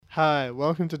Hi,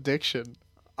 welcome to Diction.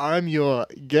 I'm your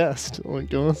guest, Owen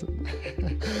Dawson.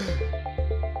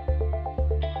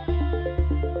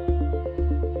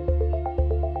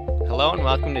 Hello and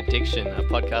welcome to Diction, a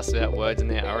podcast about words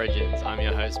and their origins. I'm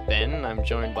your host Ben, and I'm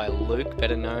joined by Luke,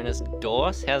 better known as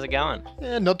Dorse. How's it going?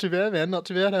 Yeah, not too bad, man. Not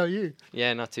too bad. How are you?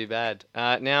 Yeah, not too bad.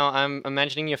 Now, I'm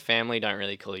imagining your family don't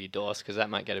really call you Dorse, because that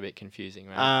might get a bit confusing,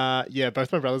 right? Yeah,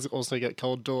 both my brothers also get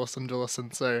called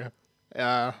Dawson. So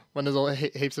when there's all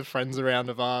heaps of friends around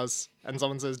of ours and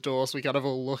someone says Dawes, we kind of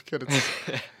all look and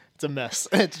it's a mess.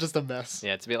 It's just a mess.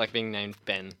 Yeah, it's a bit like being named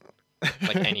Ben,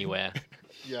 like anywhere.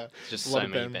 Yeah, Just a so lot of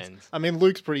many Bens. Bens. I mean,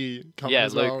 Luke's pretty common Yeah,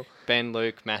 as Luke, well. Ben,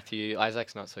 Luke, Matthew.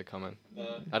 Isaac's not so common.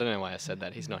 I don't know why I said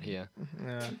that. He's not here.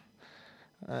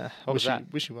 Yeah. What was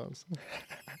that? Wish he was.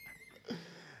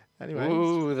 Anyway.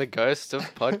 Ooh, the ghost of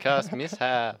podcast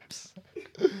mishaps.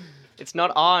 It's not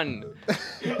on.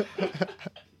 I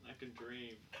can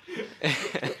dream.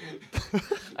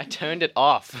 I turned it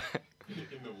off. In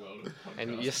the world of podcasts.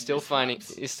 And you're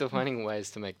still finding ways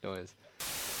to make noise.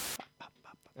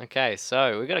 Okay,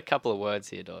 so we've got a couple of words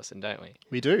here, Dawson, don't we?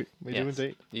 We do. We do Yes.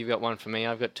 indeed. You've got one for me.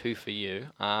 I've got two for you.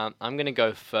 I'm going to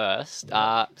go first.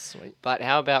 Sweet. But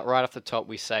how about right off the top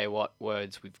we say what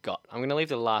words we've got? I'm going to leave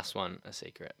the last one a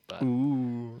secret, but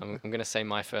Ooh. I'm going to say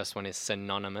my first one is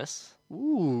synonymous.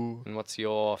 Ooh. And what's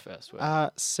your first word?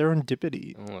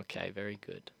 Serendipity. Okay, very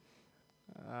good.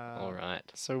 All right.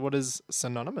 So what does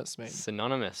synonymous mean?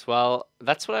 Synonymous. Well,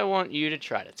 that's what I want you to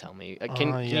try to tell me.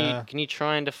 Yeah. Can you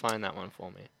try and define that one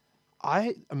for me?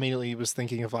 I immediately was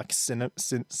thinking of like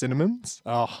synonyms.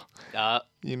 Oh,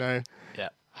 you know. Yeah.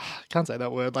 Can't say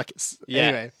that word. Like, Yeah.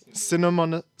 anyway,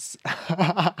 cinnamon.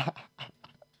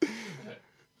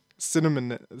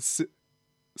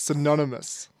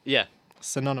 Synonymous. Yeah,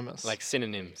 Synonymous. like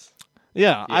synonyms.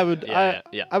 yeah, Yeah, I would. yeah.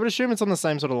 I would assume it's on the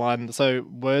same sort of line. So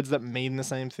words that mean the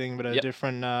same thing but are Yep.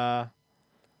 different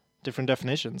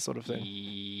definitions, sort of thing.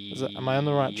 Am I on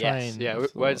the right Yes. train? Yeah,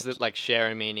 with words thought? that like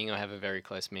share a meaning or have a very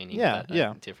close meaning. Yeah, but,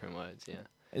 yeah. Different words, yeah.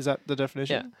 Is that the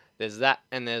definition? Yeah, there's that,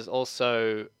 and there's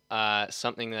also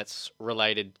something that's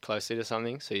related closely to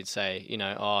something. So you'd say,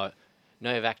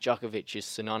 Novak Djokovic is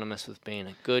synonymous with being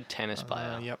a good tennis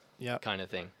player, Yep. kind of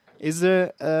thing. Is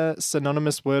there a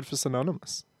synonymous word for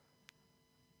synonymous?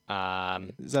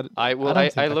 Is that? I don't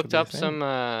think that looked could be a up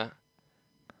thing.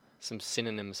 some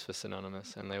synonyms for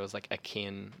synonymous, and there was like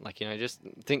akin, like just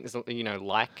things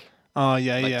like Oh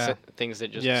yeah, like yeah. things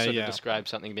that just Yeah, sort yeah. of describe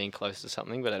something being close to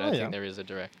something, but I don't Oh, think yeah. there is a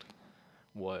direct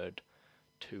word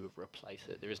to replace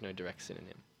it. There is no direct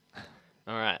synonym.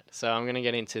 All right, so I'm gonna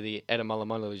get into the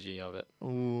etymology of it,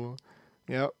 Ooh.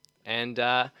 Yep. and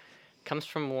comes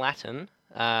from Latin.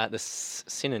 The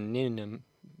synonym.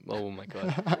 Oh my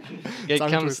god! It Tongue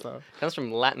comes twister.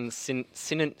 from Latin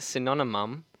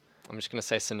synonymum. I'm just going to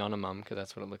say synonymum because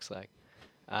that's what it looks like.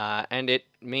 And it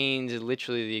means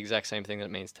literally the exact same thing that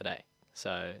it means today.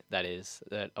 So that is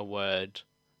that a word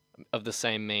of the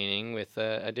same meaning with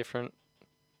a different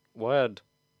word.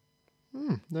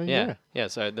 There you Yeah, go. yeah.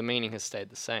 So the meaning has stayed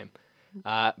the same.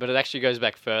 But it actually goes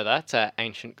back further to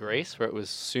ancient Greece, where it was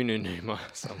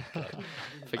synonymous.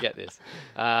 Forget this.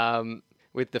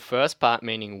 With the first part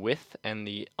meaning with, and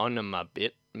the onyma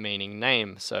bit meaning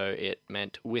name. So it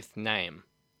meant with name.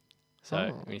 So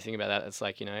Oh. when you think about that, it's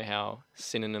like how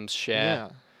synonyms share.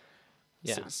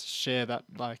 Yeah. Share that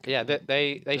like. Yeah,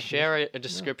 they share a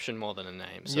description more than a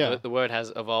name. So Yeah. the word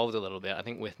has evolved a little bit. I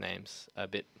think with names a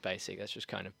bit basic. That's just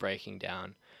kind of breaking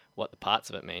down what the parts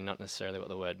of it mean, not necessarily what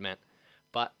the word meant.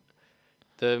 But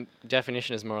the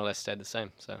definition has more or less stayed the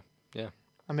same. So yeah.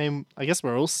 I mean, I guess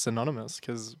we're all synonymous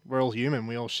because we're all human.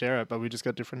 We all share it, but we just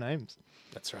got different names.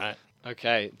 That's right.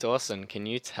 Okay, Dawson, can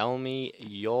you tell me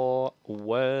your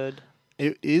word?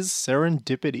 It is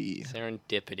serendipity.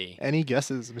 Serendipity. Any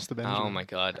guesses, Mr. Benjamin? Oh my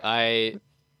god. I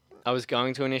was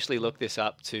going to initially look this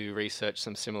up to research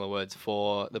some similar words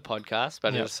for the podcast,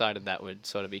 but I Yeah. decided that would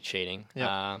sort of be cheating.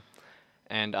 Yeah.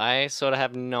 And I sort of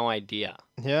have no idea.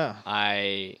 Yeah.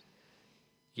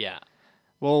 Yeah.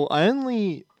 Well,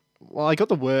 I got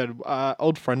the word.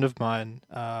 Old friend of mine.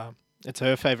 It's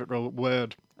her favorite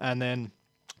word, and then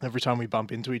every time we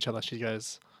bump into each other, she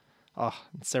goes, "Oh,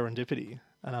 it's serendipity,"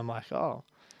 and I'm like, "Oh."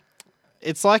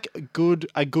 It's like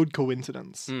a good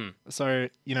coincidence. Mm. So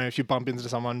if you bump into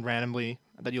someone randomly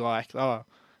that you like, Oh,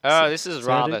 this is serendip-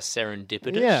 rather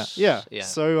serendipitous. yeah.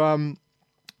 So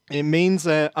it means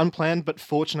unplanned but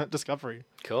fortunate discovery.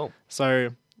 Cool. So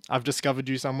I've discovered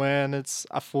you somewhere, and it's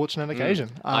a fortunate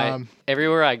occasion.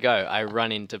 Everywhere I go, I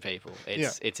run into people. Yeah.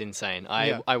 It's insane.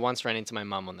 Yeah. I once ran into my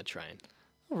mum on the train.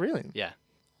 Oh, really? Yeah.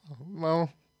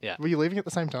 Well, Yeah. Were you leaving at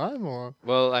the same time, or?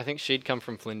 Well, I think she'd come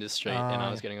from Flinders Street and I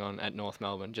Oh, was yeah. getting on at North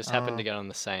Melbourne. Just happened to Oh. get on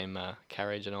the same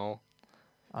carriage and all.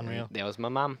 And Unreal. there was my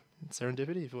mum.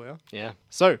 Serendipity for you. Yeah.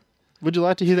 So, would you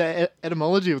like to hear the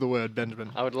etymology of the word,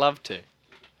 Benjamin? I would love to.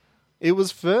 It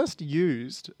was first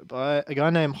used by a guy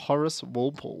named Horace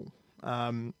Walpole.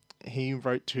 He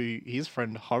wrote to his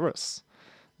friend Horace.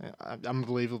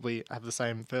 Unbelievably, have the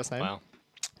same first name. Wow.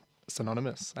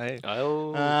 Synonymous. Hey.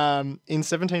 Oh. In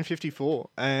 1754,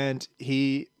 and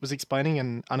he was explaining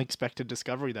an unexpected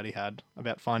discovery that he had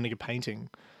about finding a painting.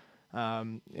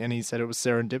 And he said it was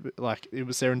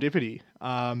serendipity.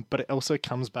 But it also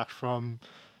comes back from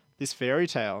this fairy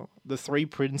tale, The Three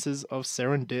Princes of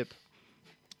Serendip.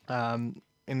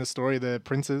 In the story, the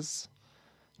princes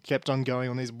kept on going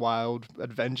on these wild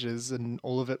adventures, and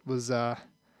all of it was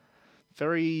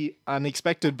very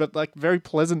unexpected, but like very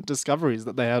pleasant discoveries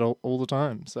that they had all the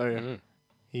time. So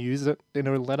he used it in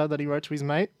a letter that he wrote to his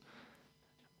mate.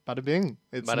 Bada bing.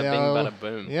 It's Bada now, bing, bada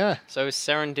boom. Yeah. So is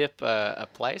Serendip a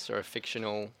place or a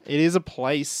fictional? It is a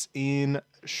place in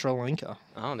Sri Lanka.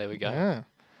 Oh, there we go. Yeah.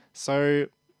 So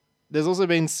there's also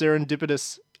been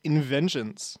serendipitous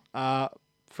inventions.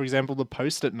 For example, the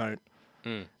Post-it note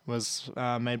was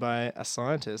made by a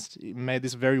scientist. He made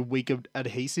this very weak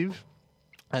adhesive,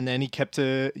 and then he kept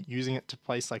using it to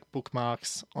place like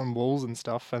bookmarks on walls and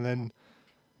stuff. And then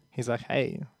he's like,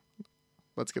 "Hey,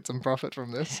 let's get some profit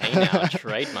from this." Hey now,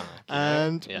 trademark. You know?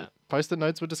 And yeah. Post-it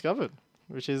notes were discovered,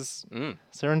 which is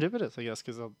serendipitous, I guess,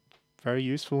 because they're very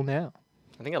useful now.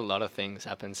 I think a lot of things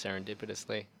happen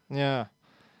serendipitously. Yeah.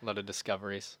 A lot of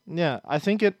discoveries. Yeah, I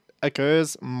think it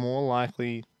occurs more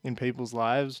likely in people's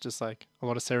lives. Just like a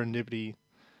lot of serendipity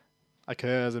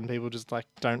occurs, and people just like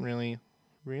don't really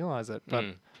realize it. But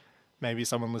maybe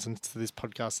someone listens to this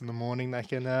podcast in the morning, they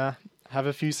can have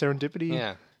a few serendipity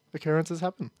Yeah. occurrences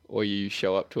happen. Or you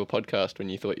show up to a podcast when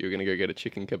you thought you were going to go get a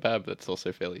chicken kebab. That's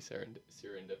also fairly serendipitous.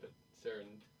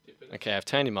 Okay, I've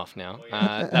turned him off now. Oh,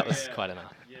 yeah. That was Yeah. quite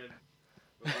enough. Yeah.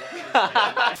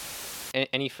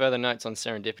 Any further notes on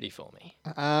serendipity for me?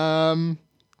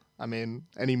 I mean,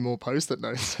 any more post-it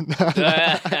notes?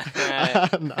 Yeah,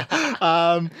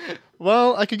 No.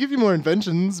 Well, I could give you more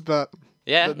inventions, but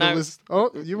the no. list. Oh,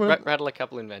 you were Rattle a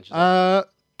couple inventions.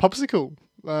 popsicle.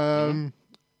 An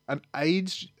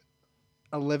aged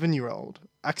 11-year-old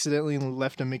accidentally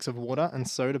left a mix of water and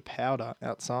soda powder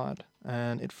outside,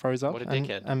 and it froze up What a and,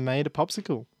 dickhead. and made a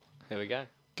popsicle. There we go.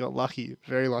 Got lucky,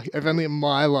 very lucky. If only in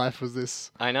my life was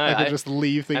this. I know. I could just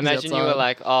leave things Imagine outside. you were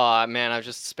like, oh man, I've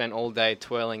just spent all day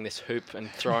twirling this hoop and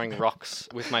throwing rocks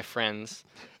with my friends,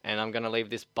 and I'm going to leave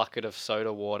this bucket of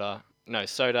soda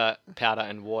powder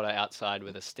and water outside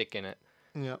with a stick in it.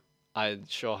 Yeah. I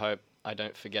sure hope I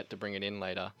don't forget to bring it in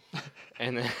later.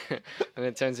 And then and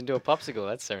it turns into a popsicle.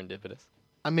 That's serendipitous.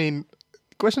 I mean,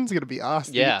 questions are going to be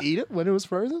asked. Yeah. Did he eat it when it was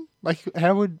frozen? Like,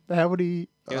 how would he?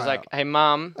 He was like, hey,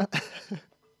 Mum,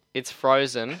 it's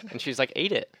frozen. And she's like,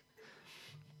 eat it.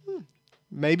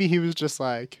 Maybe he was just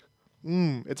like,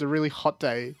 it's a really hot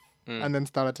day, and then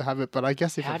started to have it. But I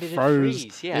guess if How it did it froze,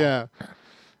 freeze? Yeah.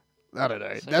 I don't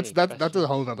know. So That's many that's a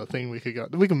whole other thing we could go.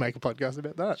 We can make a podcast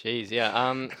about that. Jeez, yeah.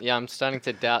 I'm starting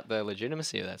to doubt the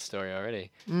legitimacy of that story already.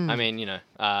 I mean,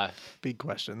 Big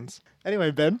questions.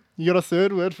 Anyway, Ben, you got a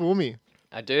third word for me?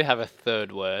 I do have a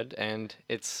third word, and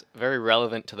it's very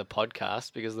relevant to the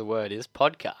podcast because the word is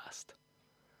podcast.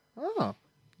 Oh,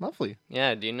 lovely.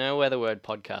 Yeah, do you know where the word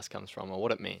podcast comes from or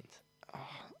what it means?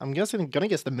 I'm gonna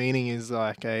guess the meaning is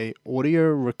like a audio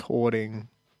recording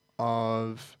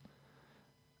of.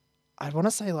 I want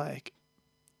to say like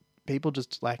people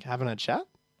just like having a chat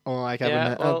or like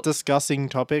having discussing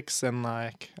topics and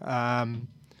like I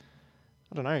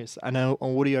don't know, an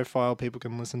audio file people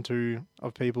can listen to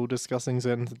of people discussing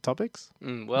certain topics.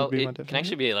 Well, be my it can definition.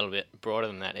 actually be a little bit broader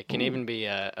than that. It can even be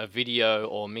a video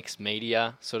or mixed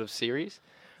media sort of series.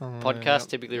 Podcast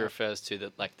typically refers to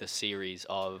the series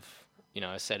of,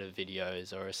 a set of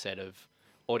videos or a set of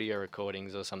audio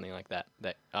recordings or something like that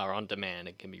that are on demand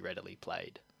and can be readily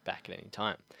played back at any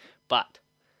time. But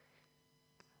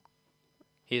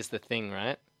here's the thing,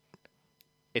 right?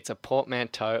 It's a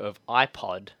portmanteau of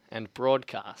iPod and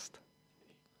broadcast.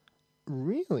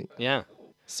 Really? Yeah.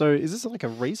 So is this like a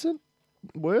recent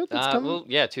word that's coming? Well,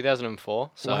 yeah,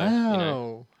 2004. So,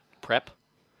 wow. prep.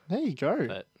 There you go.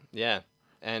 But yeah,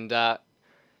 and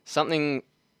something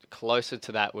closer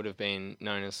to that would have been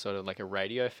known as sort of like a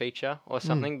radio feature or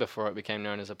something before it became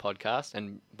known as a podcast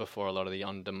and before a lot of the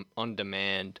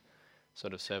on-demand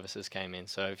sort of services came in.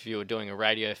 So if you were doing a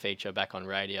radio feature back on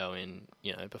radio in,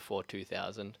 before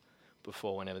 2000,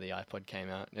 before whenever the iPod came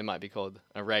out, it might be called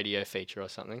a radio feature or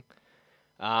something.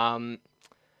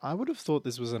 I would have thought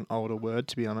this was an older word,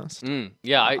 to be honest.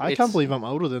 Yeah, I it's- can't believe I'm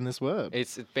older than this word.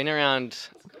 it's been around.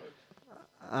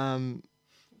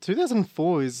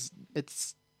 2004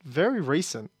 it's very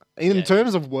recent in Yeah.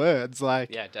 terms of words.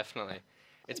 Like, Yeah, definitely.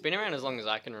 It's been around as long as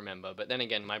I can remember, but then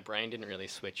again, my brain didn't really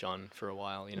switch on for a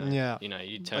while. You know. Yeah. You know,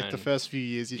 you turn. like the first few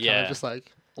years, you're kind Yeah. of just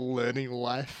like learning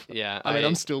life. Yeah. I mean,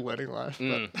 I'm still learning life,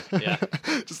 but yeah.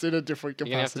 just in a different You're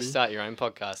gonna have to capacity. start your own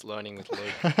podcast, Learning with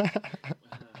Luke.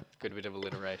 Good bit of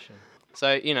alliteration.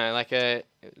 So, you know, like it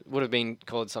would have been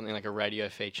called something like a radio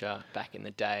feature back in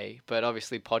the day, but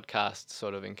obviously podcast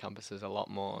sort of encompasses a lot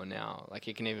more now. Like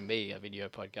it can even be a video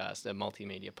podcast, a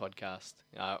multimedia podcast,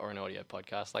 or an audio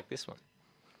podcast like this one.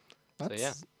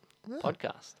 That's,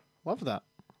 Podcast. love that.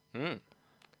 Mm.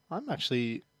 I'm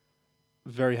actually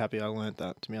very happy I learnt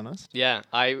that, to be honest. Yeah,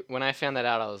 when I found that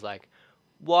out, I was like,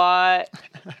 what?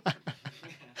 I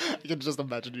can just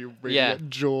imagine you reading Yeah. it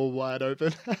jaw wide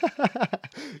open,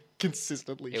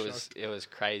 consistently shocked. It was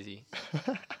crazy.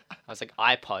 I was like,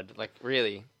 iPod, like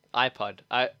really, iPod.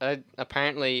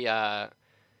 Apparently,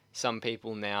 some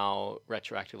people now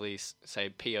retroactively say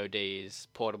POD is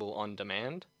portable on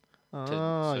demand to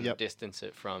sort of Yep. distance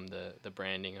it from the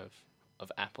branding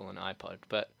of Apple and iPod.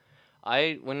 But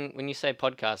when you say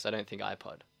podcast, I don't think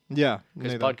iPod, Yeah,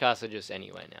 because neither. podcasts are just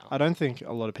anywhere now. I don't think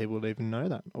a lot of people would even know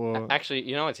that. Or Actually,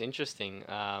 you know what's interesting?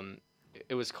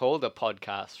 It was called a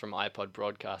podcast from iPod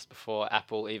Broadcast before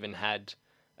Apple even had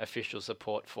official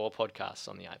support for podcasts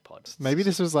on the iPod. maybe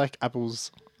this was like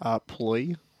Apple's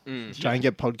ploy Mm. to try and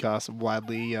get podcasts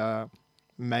widely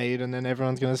made, and then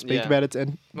everyone's going to speak Yeah. about its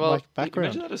Well,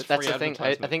 background. Imagine that as But that's free the thing. I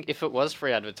advertisement. think if it was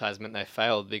free advertisement, they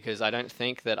failed because I don't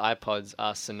think that iPods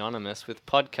are synonymous with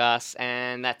podcasts,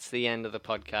 and that's the end of the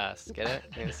podcast. Get it?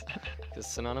 It's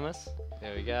synonymous.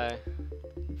 There we go.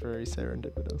 Very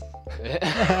serendipitous.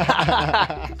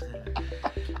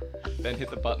 Then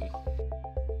hit the button.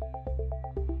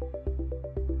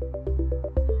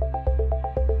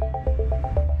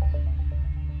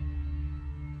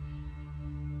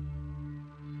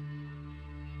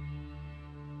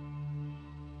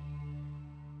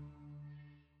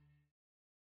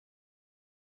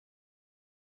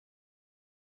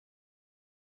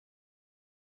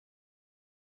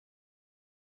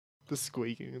 The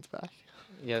squeaking is back.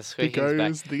 Yeah, the It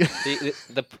squeaking's back. goes.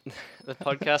 The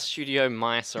podcast studio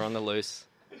mice are on the loose.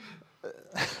 Just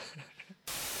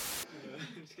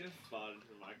gonna fart into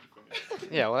the microphone.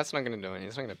 Yeah, well, that's not going to do anything.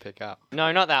 It's not going to pick up.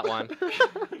 No, not that one.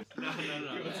 No.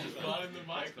 Let's just fart in the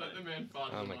mic. Let the man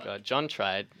fart. Oh my god, John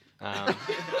tried. Let's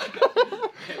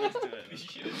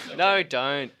do it. No,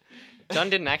 don't. John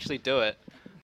didn't actually do it.